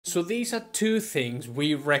So these are two things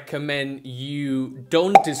we recommend you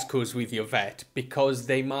don't discuss with your vet because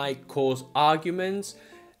they might cause arguments,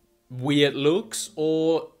 weird looks,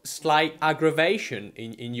 or slight aggravation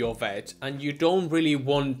in your vet, and you don't really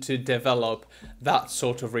want to develop that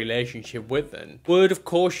sort of relationship with them. Word of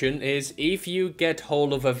caution is, if you get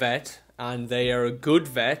hold of a vet and they are a good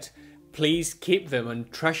vet, please keep them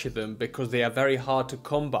and treasure them because they are very hard to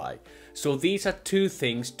come by. So these are two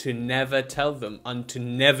things to never tell them and to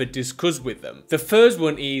never discuss with them. The first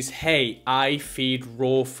one is, hey, I feed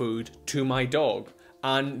raw food to my dog.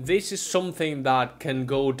 And this is something that can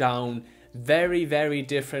go down very, very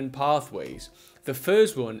different pathways. The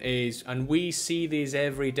first one is, and we see this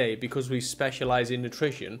every day because we specialize in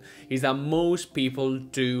nutrition, is that most people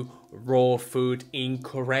do raw food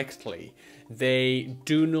incorrectly. They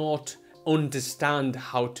do not understand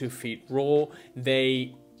how to feed raw.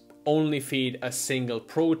 They only feed a single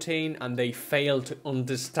protein and they fail to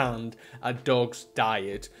understand a dog's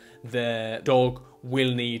diet. The dog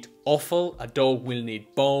will need offal, a dog will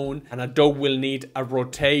need bone, and a dog will need a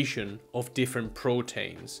rotation of different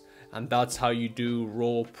proteins. And that's how you do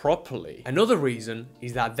raw properly. Another reason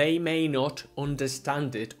is that they may not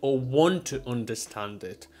understand it or want to understand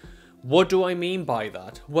it. What do I mean by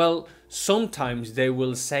that? Well, sometimes they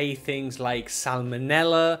will say things like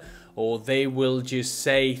salmonella, or they will just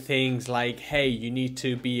say things like, hey, you need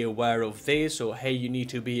to be aware of this, or hey, you need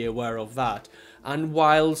to be aware of that. And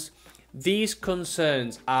whilst these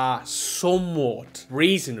concerns are somewhat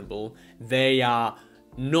reasonable, they are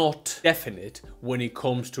not definite when it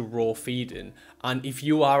comes to raw feeding. And if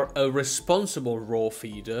you are a responsible raw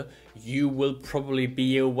feeder, you will probably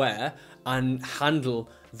be aware and handle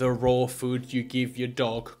the raw food you give your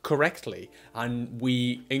dog correctly. And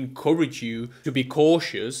we encourage you to be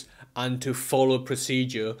cautious and to follow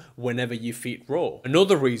procedure whenever you feed raw.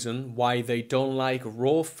 Another reason why they don't like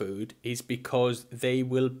raw food is because they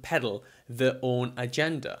will peddle their own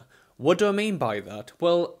agenda. What do I mean by that?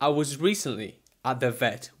 Well, I was recently at the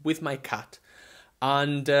vet with my cat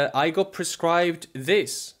and I got prescribed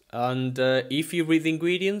this. And if you read the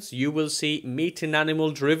ingredients, you will see meat and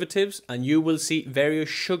animal derivatives and you will see various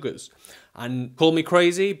sugars. And call me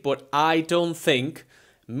crazy, but I don't think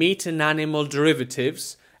meat and animal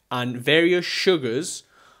derivatives and various sugars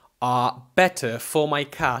are better for my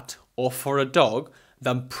cat or for a dog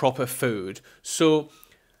than proper food. So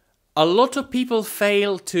a lot of people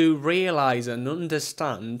fail to realize and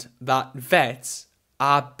understand that vets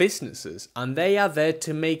are businesses and they are there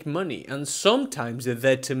to make money, and sometimes they're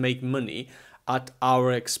there to make money at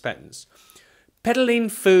our expense. Peddling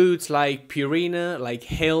foods like Purina, like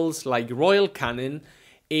Hills, like Royal Canin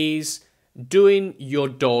is doing your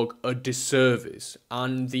dog a disservice,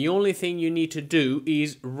 and the only thing you need to do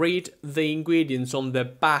is read the ingredients on the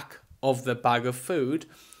back of the bag of food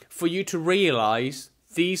for you to realize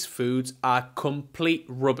these foods are complete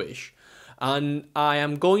rubbish. And I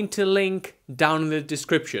am going to link down in the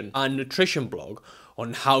description a nutrition blog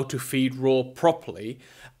on how to feed raw properly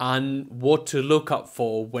and what to look up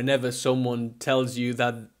for whenever someone tells you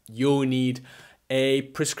that you need a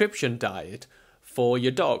prescription diet for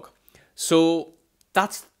your dog. So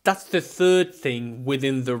that's the third thing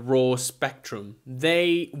within the raw spectrum.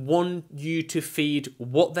 They want you to feed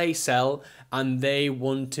what they sell and they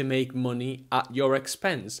want to make money at your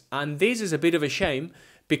expense. And this is a bit of a shame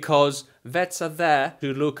because vets are there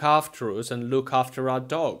to look after us and look after our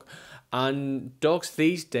dog. And dogs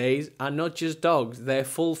these days are not just dogs, they're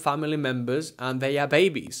full family members and they are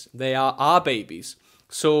babies. They are our babies.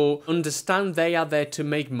 So understand they are there to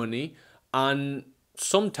make money, and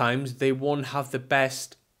sometimes they won't have the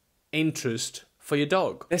best interest for your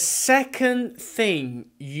dog. The second thing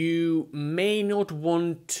you may not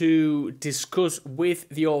want to discuss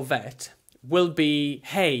with your vet will be,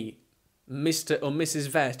 hey, Mr. or Mrs.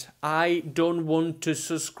 Vet, I don't want to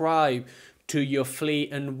subscribe to your flea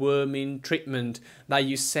and worming treatment that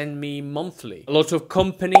you send me monthly. A lot of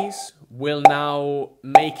companies will now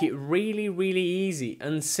make it really, really easy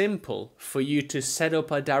and simple for you to set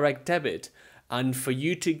up a direct debit and for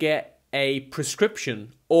you to get a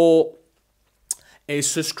prescription or a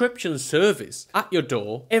subscription service at your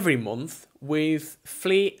door every month with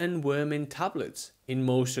flea and worming tablets in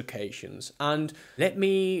most occasions. And let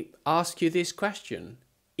me ask you this question.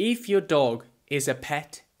 If your dog is a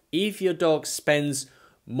pet, if your dog spends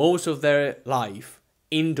most of their life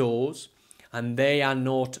indoors and they are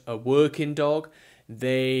not a working dog,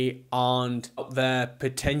 they aren't out there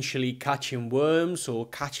potentially catching worms or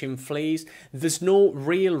catching fleas, there's no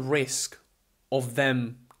real risk of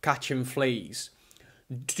them catching fleas.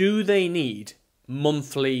 Do they need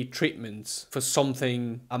monthly treatments for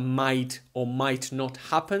something that might or might not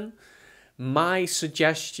happen, my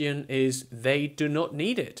suggestion is they do not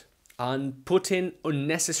need it. And putting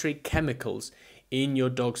unnecessary chemicals in your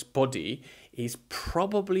dog's body is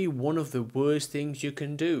probably one of the worst things you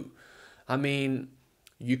can do. I mean,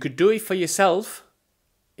 you could do it for yourself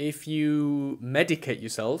if you medicate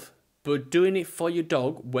yourself, but doing it for your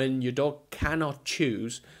dog when your dog cannot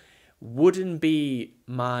choose wouldn't be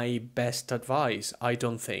my best advice, I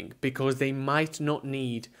don't think, because they might not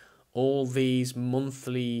need all these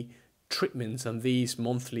monthly treatments and these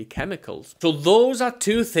monthly chemicals. So those are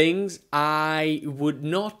two things I would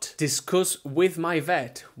not discuss with my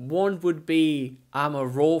vet. One would be I'm a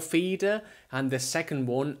raw feeder, and the second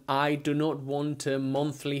one, I do not want a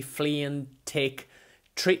monthly flea and tick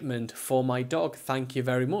treatment for my dog. Thank you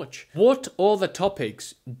very much. What other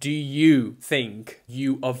topics do you think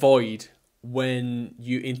you avoid when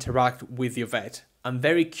you interact with your vet? I'm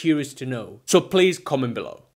very curious to know. So please comment below.